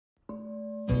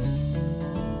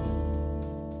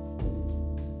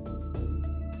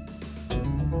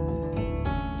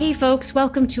Hey folks,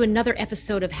 welcome to another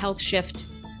episode of Health Shift,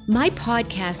 my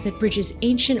podcast that bridges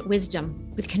ancient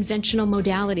wisdom with conventional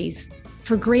modalities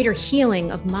for greater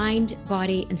healing of mind,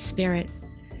 body, and spirit.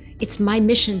 It's my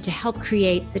mission to help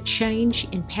create the change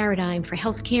in paradigm for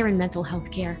healthcare and mental health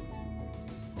care.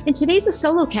 And today's a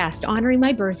solo cast honoring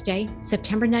my birthday,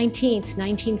 September 19th,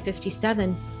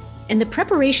 1957, and the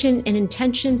preparation and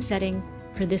intention setting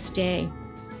for this day.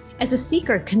 As a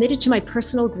seeker committed to my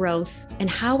personal growth and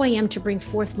how I am to bring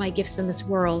forth my gifts in this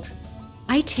world,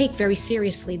 I take very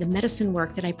seriously the medicine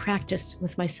work that I practice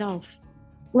with myself.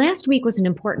 Last week was an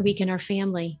important week in our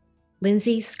family.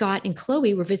 Lindsay, Scott, and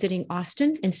Chloe were visiting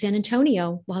Austin and San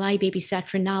Antonio while I babysat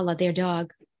for Nala, their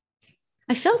dog.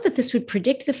 I felt that this would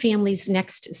predict the family's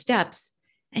next steps,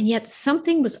 and yet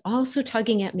something was also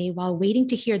tugging at me while waiting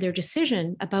to hear their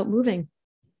decision about moving.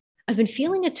 I've been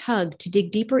feeling a tug to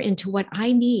dig deeper into what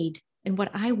I need and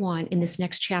what I want in this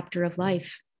next chapter of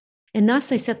life. And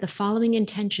thus I set the following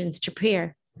intentions to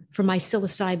prepare for my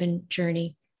psilocybin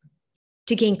journey: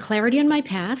 to gain clarity on my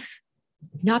path,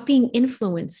 not being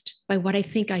influenced by what I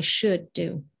think I should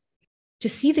do, to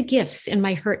see the gifts in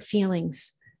my hurt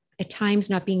feelings, at times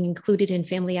not being included in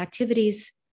family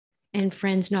activities, and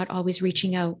friends not always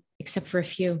reaching out, except for a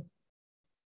few.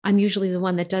 I'm usually the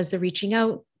one that does the reaching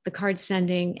out, the card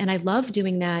sending, and I love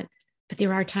doing that, but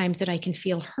there are times that I can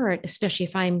feel hurt, especially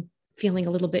if I'm feeling a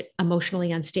little bit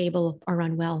emotionally unstable or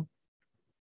unwell.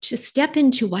 To step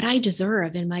into what I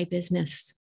deserve in my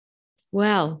business.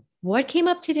 Well, what came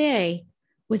up today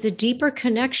was a deeper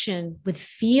connection with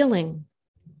feeling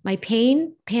my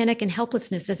pain, panic, and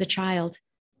helplessness as a child.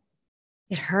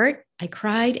 It hurt, I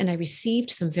cried, and I received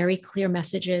some very clear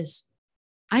messages.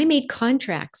 I made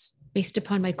contracts based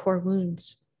upon my core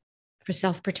wounds for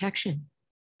self-protection.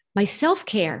 My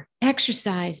self-care,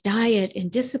 exercise, diet,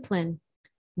 and discipline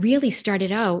really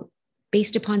started out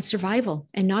based upon survival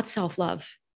and not self-love.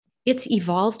 It's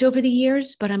evolved over the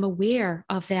years, but I'm aware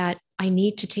of that. I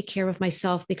need to take care of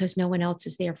myself because no one else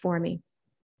is there for me.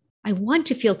 I want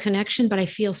to feel connection, but I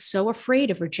feel so afraid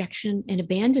of rejection and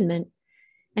abandonment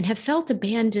and have felt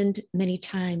abandoned many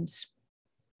times.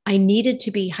 I needed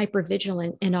to be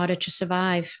hypervigilant in order to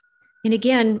survive. And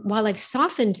again, while I've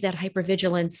softened that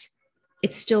hypervigilance,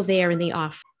 it's still there in the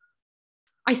off.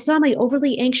 I saw my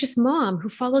overly anxious mom who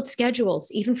followed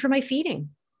schedules, even for my feeding.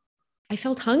 I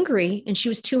felt hungry and she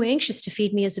was too anxious to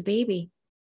feed me as a baby.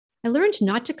 I learned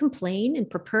not to complain and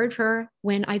prepared her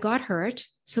when I got hurt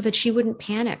so that she wouldn't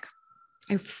panic.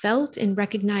 I felt and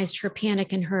recognized her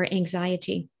panic and her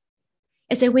anxiety.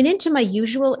 As I went into my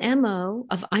usual MO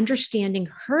of understanding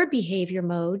her behavior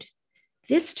mode,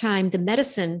 this time the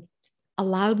medicine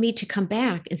allowed me to come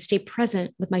back and stay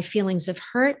present with my feelings of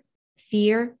hurt,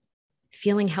 fear,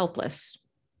 feeling helpless.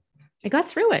 I got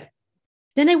through it.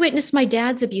 Then I witnessed my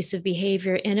dad's abusive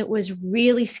behavior, and it was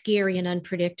really scary and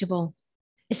unpredictable.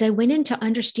 As I went into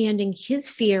understanding his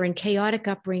fear and chaotic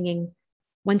upbringing,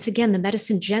 once again, the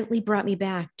medicine gently brought me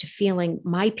back to feeling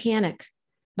my panic,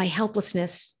 my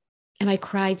helplessness, and I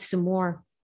cried some more.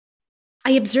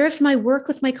 I observed my work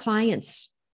with my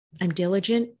clients. I'm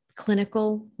diligent,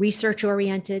 clinical,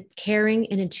 research-oriented, caring,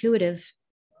 and intuitive.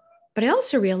 But I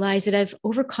also realized that I've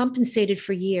overcompensated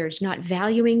for years, not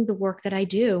valuing the work that I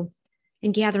do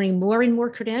and gathering more and more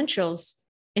credentials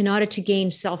in order to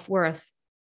gain self-worth.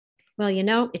 Well,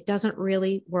 it doesn't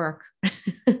really work.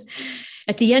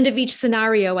 At the end of each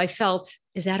scenario, I felt,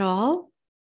 is that all?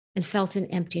 And felt an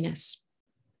emptiness.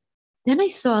 Then I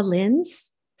saw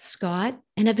Linz, Scott,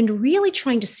 and I've been really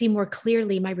trying to see more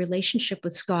clearly my relationship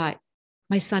with Scott,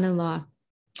 my son-in-law.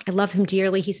 I love him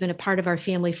dearly. He's been a part of our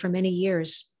family for many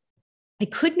years. I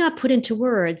could not put into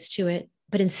words to it,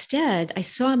 but instead I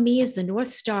saw me as the North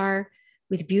Star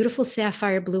with beautiful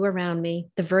sapphire blue around me,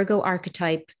 the Virgo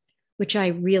archetype, which I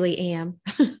really am.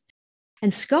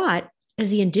 And Scott as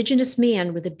the indigenous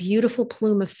man with a beautiful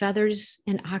plume of feathers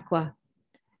and aqua,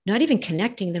 not even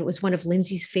connecting that it was one of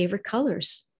Lindsay's favorite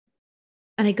colors.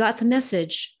 And I got the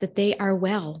message that they are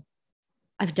well.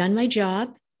 I've done my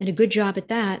job, and a good job at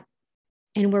that.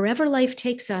 And wherever life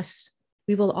takes us,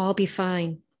 we will all be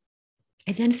fine.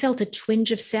 I then felt a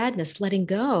twinge of sadness letting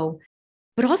go,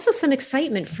 but also some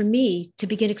excitement for me to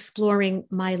begin exploring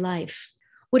my life.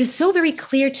 What is so very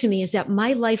clear to me is that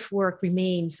my life work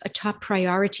remains a top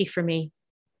priority for me.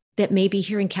 That may be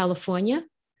here in California.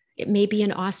 It may be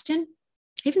in Austin.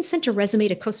 I even sent a resume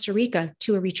to Costa Rica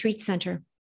to a retreat center.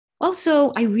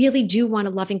 Also, I really do want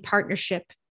a loving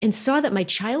partnership and saw that my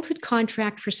childhood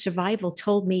contract for survival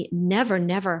told me never,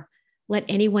 never let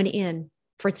anyone in,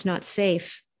 for it's not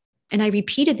safe. And I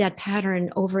repeated that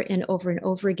pattern over and over and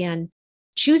over again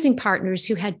choosing partners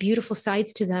who had beautiful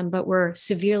sides to them but were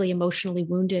severely emotionally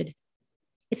wounded.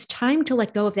 It's time to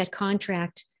let go of that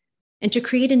contract and to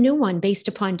create a new one based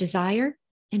upon desire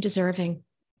and deserving.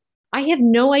 I have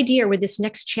no idea where this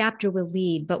next chapter will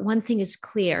lead, but one thing is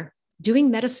clear.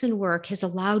 Doing medicine work has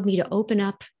allowed me to open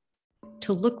up,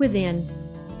 to look within,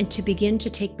 and to begin to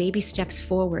take baby steps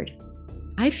forward.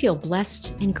 I feel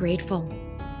blessed and grateful.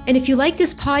 And if you like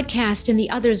this podcast and the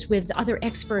others with other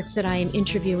experts that I am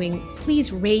interviewing,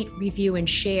 please rate, review, and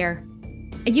share.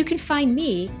 And you can find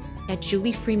me at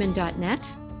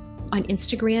juliefreeman.net, on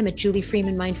Instagram at Julie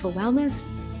Freeman Mindful Wellness,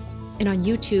 and on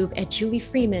YouTube at Julie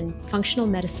Freeman Functional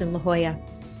Medicine La Jolla.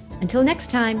 Until next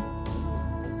time.